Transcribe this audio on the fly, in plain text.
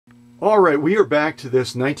All right, we are back to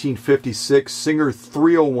this 1956 Singer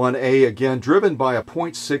 301A, again driven by a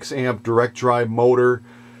 0.6 amp direct drive motor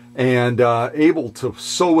and able to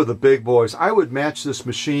sew with the big boys. I would match this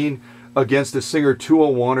machine against a Singer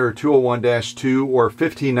 201 or 201-2 or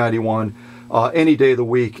 1591 any day of the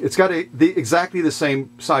week. It's got exactly the same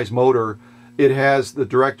size motor. It has the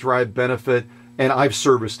direct drive benefit, and I've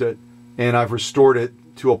serviced it and I've restored it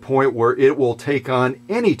to a point where it will take on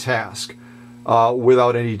any task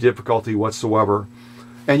without any difficulty whatsoever.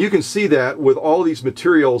 And you can see that with all these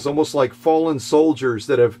materials, almost like fallen soldiers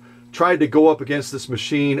that have tried to go up against this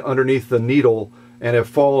machine underneath the needle and have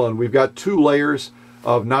fallen. We've got 2 layers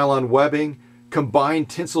of nylon webbing, combined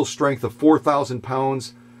tensile strength of 4,000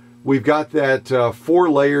 pounds. We've got that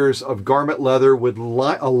 4 layers of garment leather with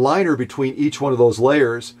a liner between each one of those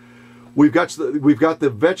layers. We've got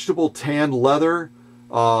the vegetable tan leather,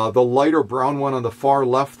 the lighter brown one on the far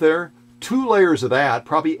left there. 2 layers of that,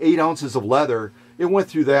 probably 8 ounces of leather. It went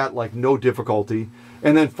through that like no difficulty.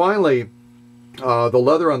 And then finally, the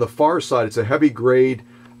leather on the far side, it's a heavy grade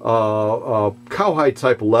cowhide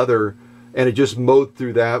type leather, and it just mowed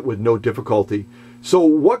through that with no difficulty. So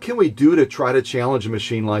what can we do to try to challenge a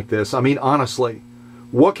machine like this? I mean, honestly,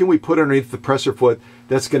 what can we put underneath the presser foot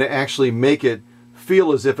that's going to actually make it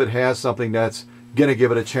feel as if it has something that's going to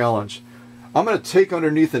give it a challenge? I'm going to take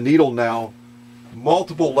underneath the needle now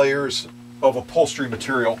multiple layers of upholstery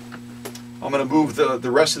material. I'm going to move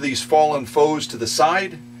the rest of these fallen foes to the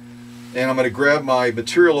side, and I'm going to grab my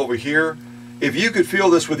material over here. If you could feel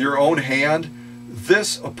this with your own hand,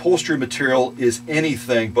 this upholstery material is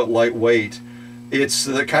anything but lightweight. It's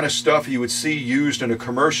the kind of stuff you would see used in a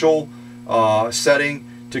commercial setting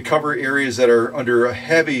to cover areas that are under a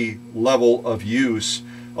heavy level of use,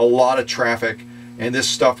 a lot of traffic, and this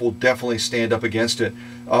stuff will definitely stand up against it.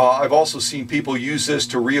 I've also seen people use this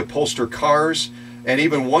to reupholster cars, and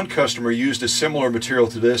even one customer used a similar material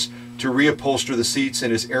to this to reupholster the seats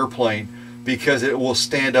in his airplane because it will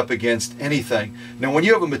stand up against anything. Now when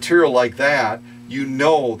you have a material like that, you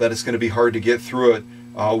know that it's going to be hard to get through it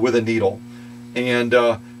with a needle. And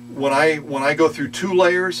when I go through 2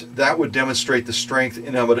 layers, that would demonstrate the strength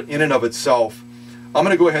in and of itself. I'm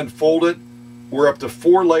going to go ahead and fold it. We're up to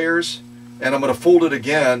 4 layers, and I'm going to fold it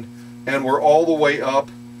again, and we're all the way up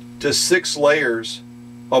to 6 layers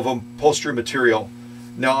of upholstery material.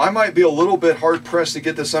 Now I might be a little bit hard pressed to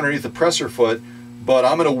get this underneath the presser foot, but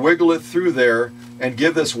I'm going to wiggle it through there and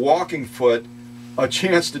give this walking foot a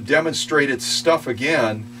chance to demonstrate its stuff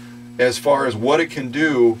again as far as what it can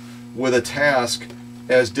do with a task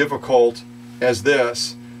as difficult as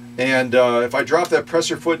this. And if I drop that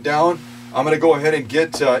presser foot down, I'm going to go ahead and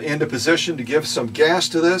get into position to give some gas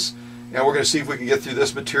to this, and we're going to see if we can get through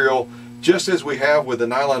this material just as we have with the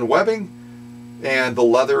nylon webbing and the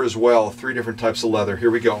leather as well. 3 different types of leather.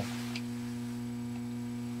 Here we go.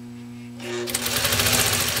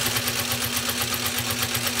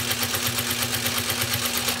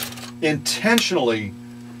 Intentionally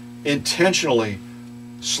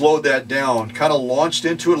slowed that down, kind of launched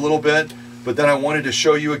into it a little bit, but then I wanted to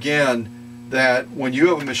show you again that when you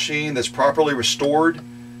have a machine that's properly restored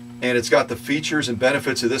and it's got the features and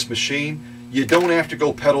benefits of this machine, you don't have to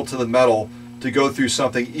go pedal to the metal to go through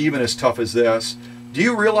something even as tough as this. Do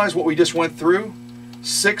you realize what we just went through?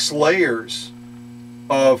 6 layers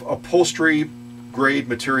of upholstery grade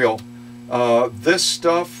material. This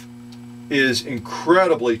stuff is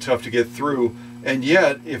incredibly tough to get through, and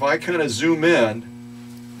yet if I kind of zoom in,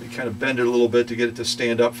 let me kind of bend it a little bit to get it to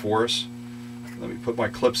stand up for us. Let me put my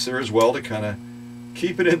clips there as well to kind of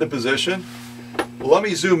keep it into position. Let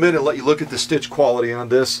me zoom in and let you look at the stitch quality on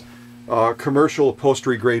this commercial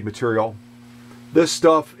upholstery grade material. This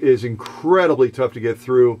stuff is incredibly tough to get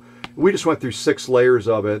through. We just went through 6 layers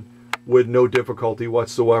of it with no difficulty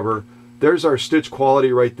whatsoever. There's our stitch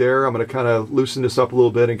quality right there. I'm going to kind of loosen this up a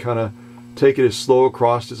little bit and kind of take it as slow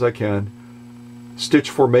across as I can. Stitch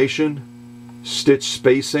formation, stitch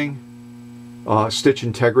spacing, stitch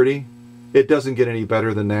integrity. It doesn't get any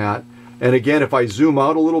better than that. And again, if I zoom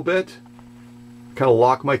out a little bit, kind of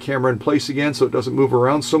lock my camera in place again so it doesn't move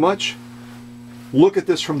around so much. Look at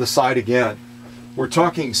this from the side again. We're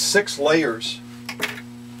talking 6 layers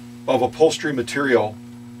of upholstery material.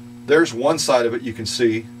 There's one side of it you can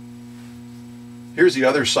see. Here's the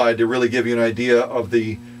other side to really give you an idea of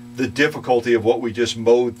the difficulty of what we just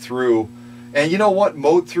mowed through. And you know what?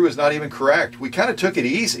 Mowed through is not even correct. We kind of took it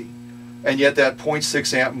easy. And yet that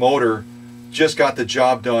 0.6 amp motor just got the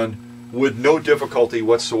job done with no difficulty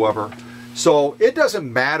whatsoever. So it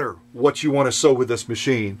doesn't matter what you want to sew with this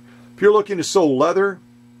machine. If you're looking to sew leather,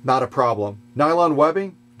 not a problem. Nylon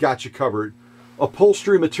webbing, got you covered.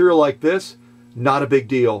 Upholstery material like this, not a big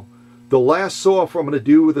deal. The last sew-off I'm going to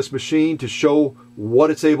do with this machine to show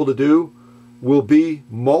what it's able to do will be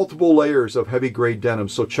multiple layers of heavy grade denim,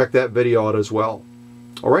 so check that video out as well.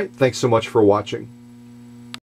 All right, thanks so much for watching.